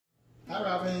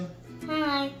Hi, Robin.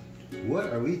 Hi. What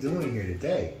are we doing here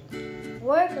today?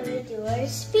 We're going to do an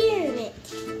experiment.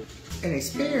 An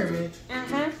experiment?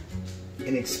 Uh-huh.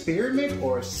 An experiment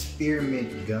or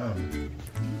spearmint gum?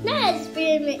 Not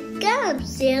experiment gum,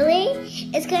 silly.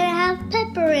 It's going to have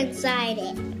pepper inside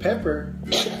it. Pepper?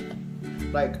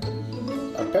 Like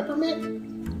a peppermint?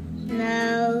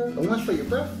 No. The ones for your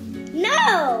breath?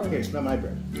 No. Here, smell my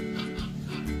breath.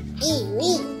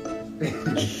 Ew.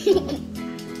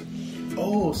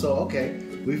 Oh, so okay.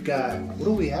 We've got, what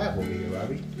do we have over here,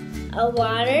 Robbie? A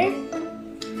water.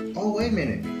 Oh, wait a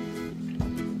minute.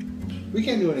 We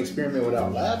can't do an experiment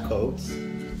without lab coats.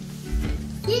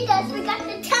 You guys forgot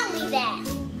to tell me that.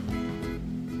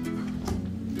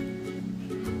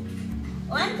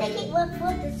 Well, I'm taking a look.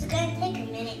 This is going to take a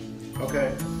minute.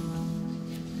 Okay.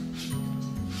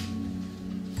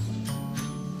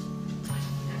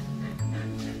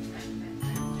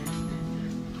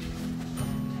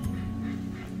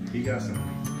 You got some.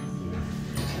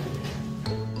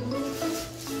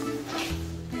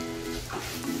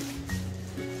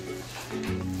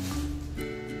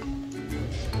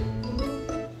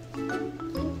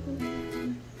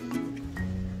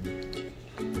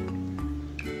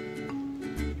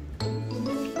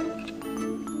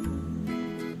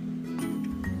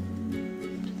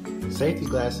 Safety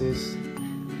glasses.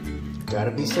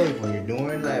 Gotta be safe when you're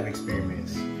doing lab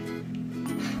experiments.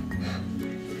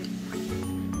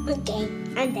 Okay,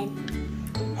 I'm done.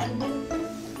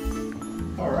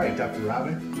 All right, Dr.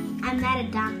 Robin. I'm not a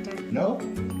doctor. No?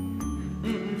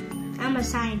 I'm a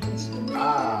scientist.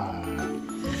 Ah.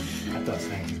 I thought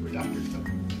scientists were doctors though.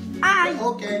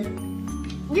 Okay.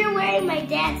 You're wearing my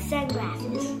dad's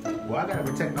sunglasses. Well, I gotta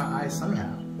protect my eyes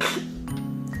somehow.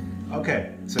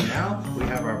 Okay, so now we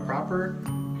have our proper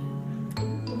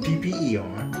PPE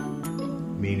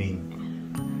on, meaning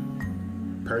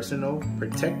personal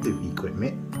protective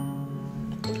equipment,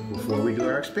 before we do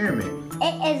our experiment.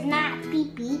 It is not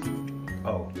pee-pee.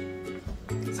 Oh,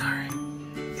 sorry.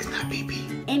 It's not pee-pee.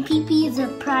 And pee-pee is a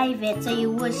private, so you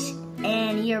wish,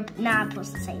 and you're not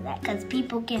supposed to say that, because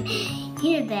people can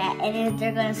hear that, and then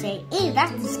they're going to say, ew,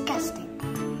 that's disgusting.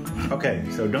 Okay,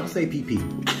 so don't say pee-pee.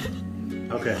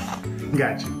 Okay,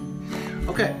 got you.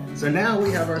 Okay, so now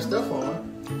we have our stuff on,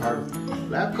 our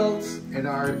lab coats and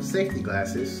our safety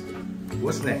glasses.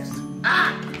 What's next?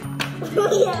 Ah!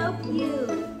 Let me help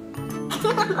you.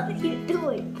 What are you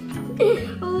doing?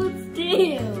 Hold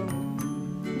still.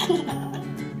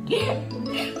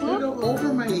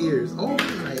 Over my ears, over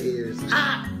my ears.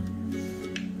 Ah!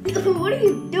 What are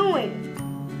you doing?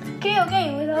 Okay,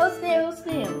 hold still.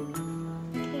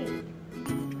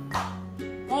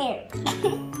 There.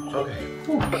 Okay.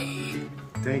 Whew.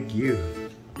 Thank you.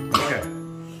 Okay.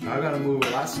 I gotta move a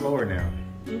lot slower now.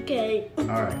 Okay.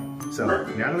 Alright. So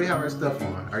now that we have our stuff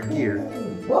on, our gear,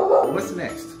 what's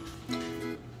next?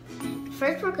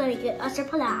 First we're gonna get our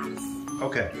supplies.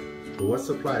 Okay. Well, what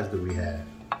supplies do we have?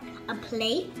 A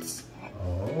plate.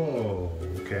 Oh,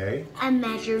 okay. A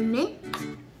measurement.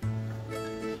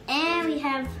 And we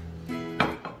have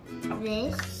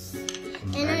this.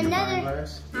 And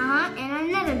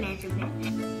another measurement.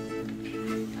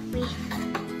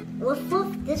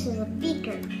 This is a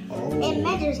beaker. Oh. It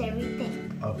measures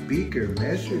everything. A beaker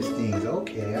measures things.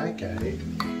 Okay, I got it.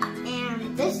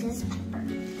 And this is pepper.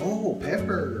 Oh,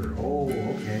 pepper. Oh,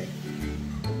 okay.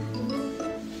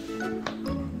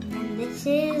 And this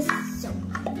is soap.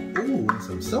 Ooh, and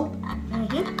some soap.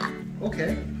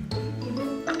 Okay.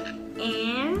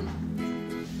 And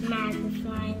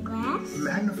magnifying glass.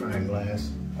 Magnifying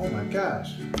glass. Oh my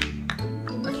gosh.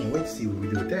 I can't wait to see what we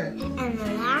do with that. And the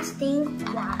last thing,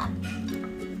 water.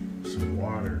 Some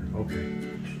water. Okay.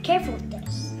 Careful with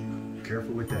this.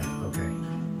 Careful with that. Okay.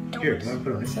 Here, you want to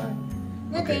put it on this side?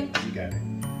 Nothing. Okay, you got it.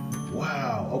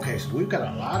 Wow. Okay, so we've got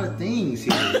a lot of things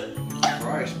here for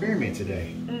our experiment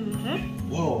today.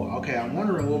 Whoa. Okay, I'm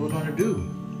wondering what we're going to do.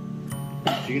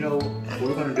 Do you know what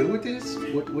we're going to do with this?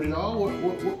 With it all?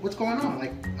 What's going on?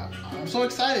 Like, I'm so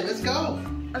excited. Let's go.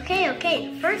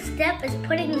 Okay. First step is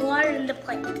putting water in the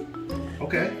plate.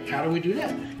 Okay. How do we do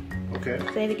that? Okay.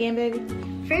 Say it again, baby.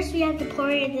 First, we have to pour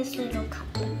it in this little cup.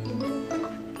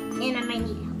 And I might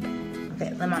need help.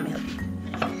 Okay, let mommy help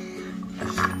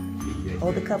you.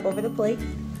 Hold the cup over the plate.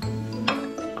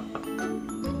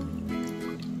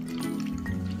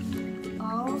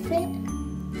 All of it.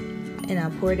 And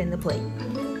I'll pour it in the plate.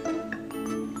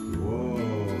 Whoa.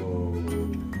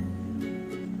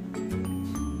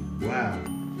 Wow.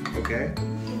 Okay.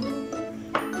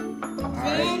 All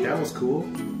right, that was cool.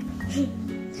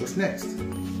 What's next?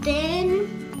 Then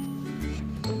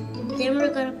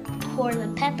we're gonna pour the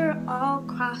pepper all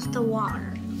across the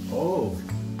water. Oh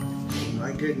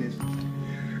my goodness.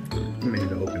 I meant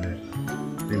to open it.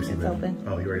 Let me see It's that. open.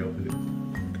 Oh, you already opened it.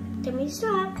 Let me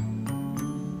stop.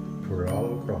 Pour it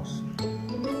all across.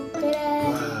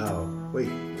 Ta-da. Wow. Wait.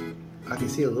 I can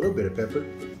see a little bit of pepper.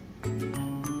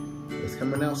 It's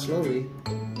coming out slowly.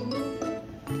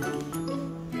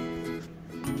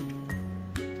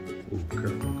 Ooh,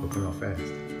 careful. Cooking off fast.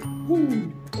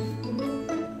 Woo.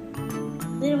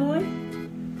 Little more.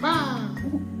 Ah.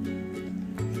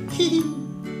 Hee.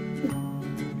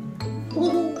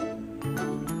 Woo.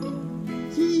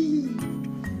 Hee.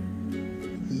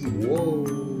 Whoa.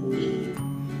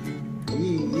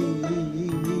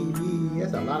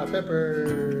 That's a lot of pepper.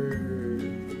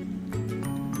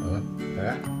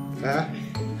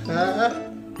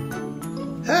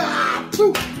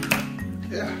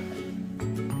 Yeah.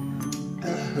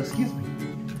 Excuse me.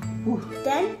 Whew.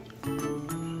 Done?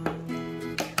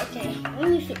 Okay, let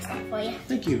me fix that for you.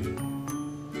 Thank you.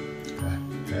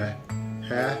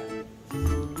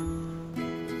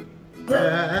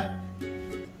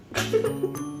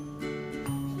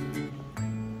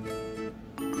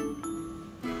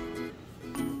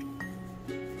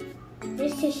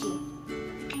 Here's tissue.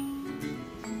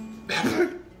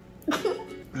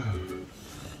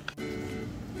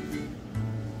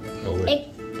 Oh, wait.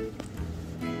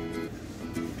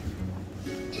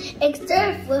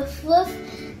 Except woof woof,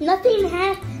 nothing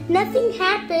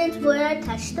happens when I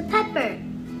touch the pepper.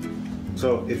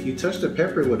 So if you touch the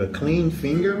pepper with a clean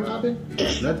finger, Robin,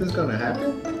 nothing's gonna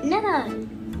happen? No.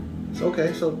 It's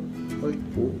okay, so wait.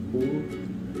 Ooh.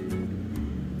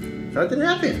 Nothing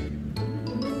happened.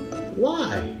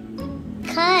 Why?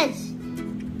 'Cause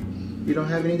You don't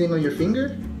have anything on your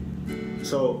finger?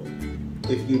 So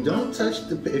if you touch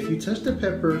the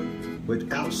pepper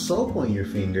without soap on your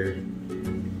finger,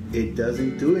 it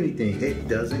doesn't do anything. It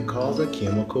doesn't cause a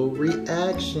chemical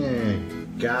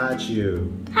reaction. Got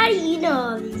you. how do you know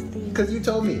all these things? Because you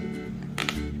told me.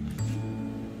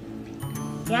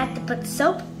 You have to put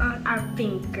soap on our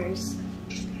fingers.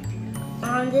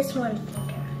 On this one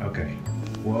finger. Okay.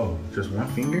 Whoa, just one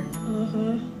finger?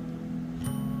 Mm-hmm.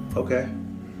 Okay.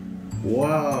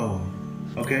 Whoa.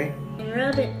 Okay. And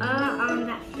rub it all on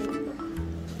that finger.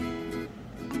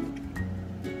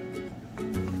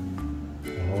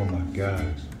 Oh my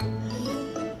gosh.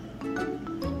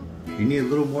 You need a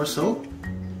little more soap?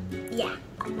 Yeah.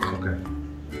 Okay.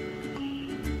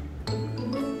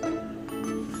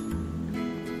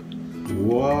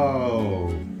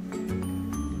 Whoa.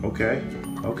 Okay.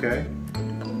 Okay.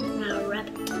 Now rub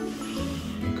it.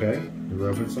 Okay. You're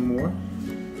rubbing some more.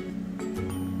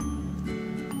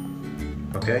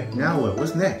 Okay. Now what?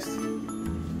 What's next?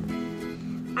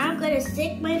 I'm gonna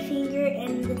stick my finger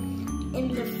in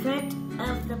the front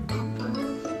of the pepper.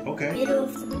 Okay. Middle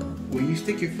of the When you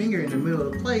stick your finger in the middle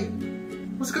of the plate,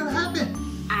 what's gonna happen?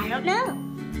 I don't know.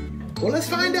 Well, let's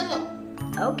find out.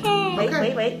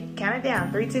 Okay. Wait. Count it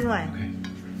down. 3, 2, 1.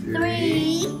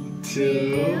 Okay. 3,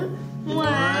 2,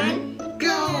 1,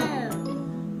 go!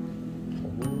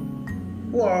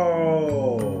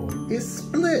 Whoa! It's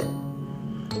split.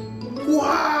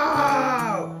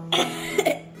 Wow!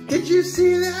 Did you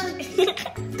see that?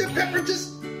 The pepper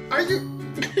just. Are you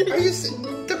see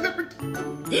the pepper?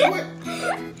 What?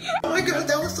 Oh my god,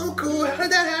 that was so cool. How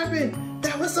did that happen?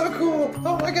 That was so cool.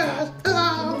 Oh my gosh.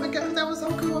 Oh my god, that was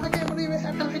so cool. I can't believe it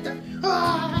happened like that.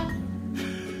 Ah.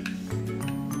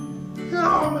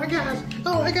 Oh my gosh.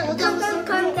 Oh my god, that was so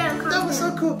cool. That was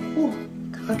so cool. Ooh.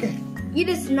 Okay. You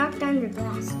just knocked down your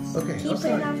glasses. Okay, Can you I'm put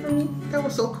sorry. it on for me? That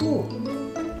was so cool.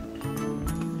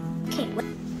 Okay.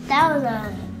 That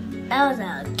was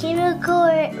a chemical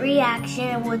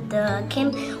reaction with the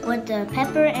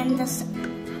pepper and the soap.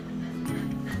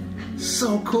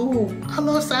 So cool. I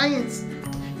love science.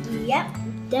 Yep.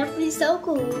 Definitely so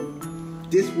cool.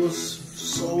 This was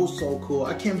so cool.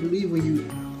 I can't believe when you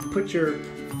put your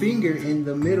finger in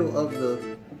the middle of the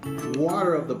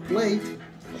water of the plate,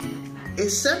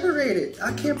 it's separated.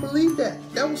 I can't believe that.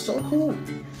 That was so cool.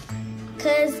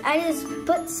 Cause I just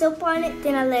put soap on it,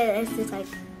 then I let it. It's just like.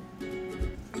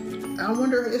 I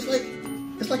wonder. It's like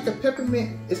the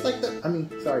peppermint. It's like the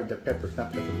pepper,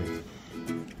 not peppermint.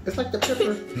 It's like the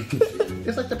pepper.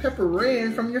 It's like the pepper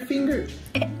ran from your finger.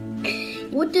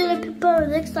 What do the pepper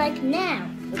looks like now?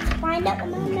 Let's find out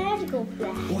with my magical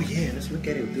flash. Oh yeah, let's look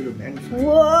at it through the magnifying.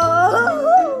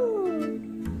 Whoa!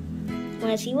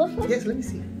 Wanna see what? Yes, let me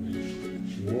see.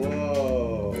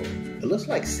 Whoa! It looks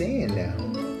like sand now.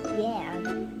 Yeah.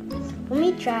 Let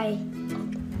me try.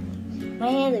 My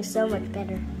hand looks so much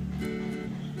better.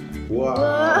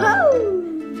 Wow! Whoa!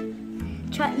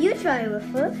 You try it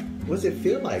with us. What does it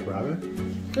feel like, Robin?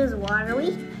 Feels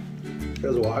watery.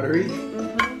 Feels watery.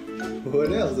 Mm-hmm.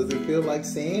 What else? Does it feel like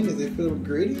sand? Does it feel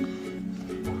gritty?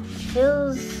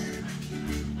 Feels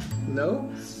No?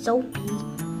 soapy.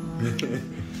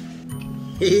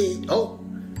 Oh!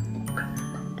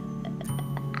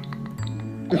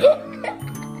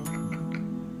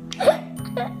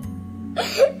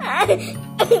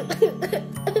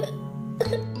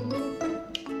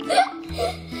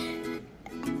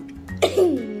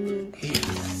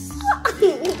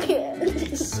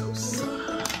 It's so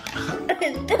soft.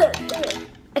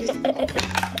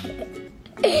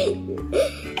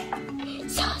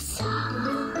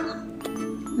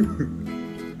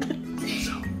 So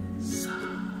soft.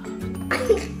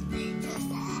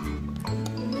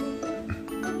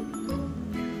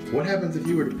 What happens if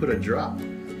you were to put a drop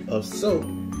of soap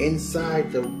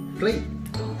inside the plate?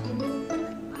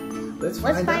 Let's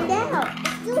find out.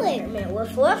 Let's do it. A minute,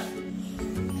 woof woof.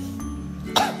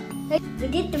 We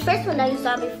did the first one that you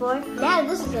saw before. Now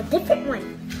this is a different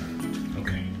one.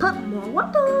 Okay. Put more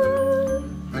water.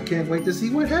 I can't wait to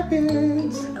see what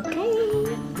happens. Okay. I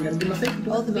gotta get my safety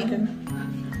Hold the beacon.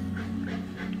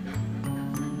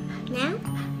 Now,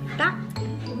 stop.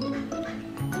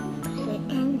 Put it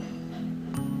in.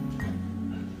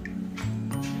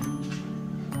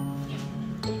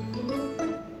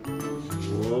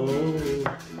 Whoa.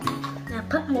 Now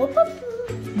put more pepper.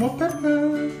 More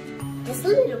pepper. Just a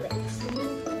little bit.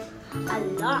 A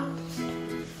lot.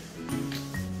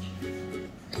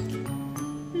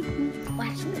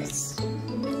 Watch this.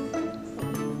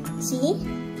 See?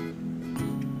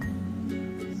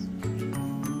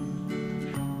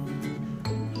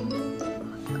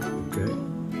 Okay.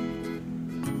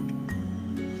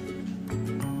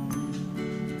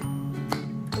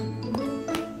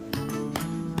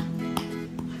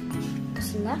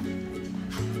 That's enough.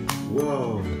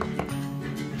 Whoa.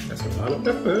 That's a lot of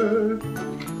pepper.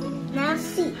 Now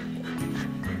see.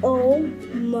 Oh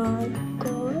my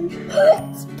gosh.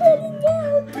 It's spreading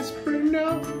out. It's spreading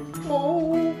out.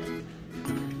 Oh.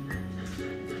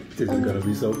 This is gonna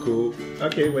be so cool. I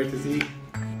can't wait to see.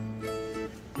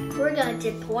 We're gonna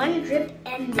dip one drip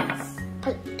in this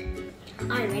plate.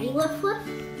 Are you ready, Woof Woof?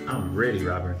 I'm ready,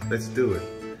 Robert. Let's do it.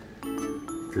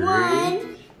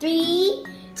 3,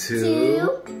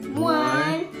 2,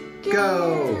 1,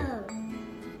 go.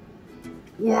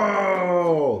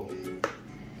 Whoa!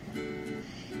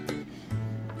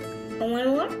 One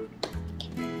more.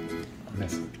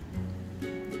 Mess.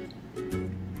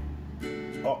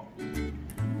 Oh.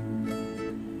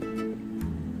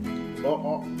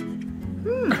 Oh.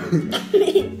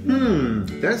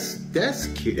 That's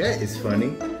cute. That is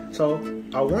funny. So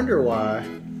I wonder why.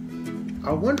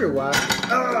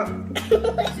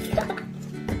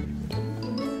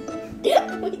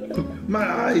 My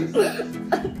eyes.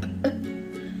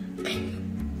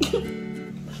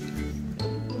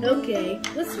 Okay,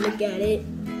 let's look at it.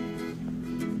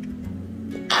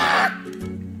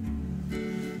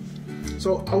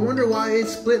 So I wonder why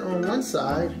it's split on one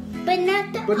side, But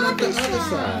not the other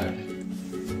side.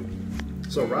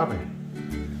 So Robin,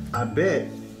 I bet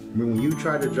when you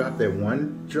tried to drop that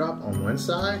one drop on one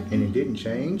side and it didn't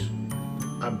change,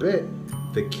 I bet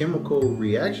the chemical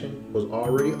reaction was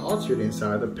already altered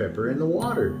inside the pepper in the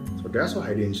water. So that's why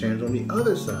it didn't change on the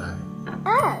other side.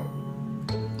 Oh.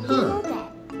 Huh. You know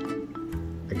that.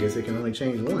 I guess it can only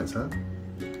change once, huh?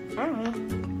 I don't know.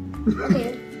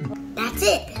 Okay. That's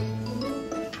it.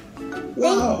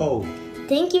 Whoa!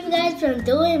 Thank you guys for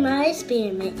doing my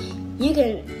experiment. You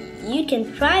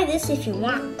can try this if you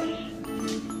want.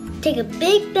 Take a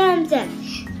big thumbs up.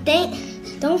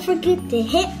 Don't forget to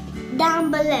hit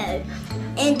down below.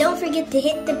 And don't forget to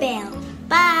hit the bell.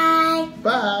 Bye.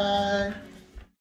 Bye!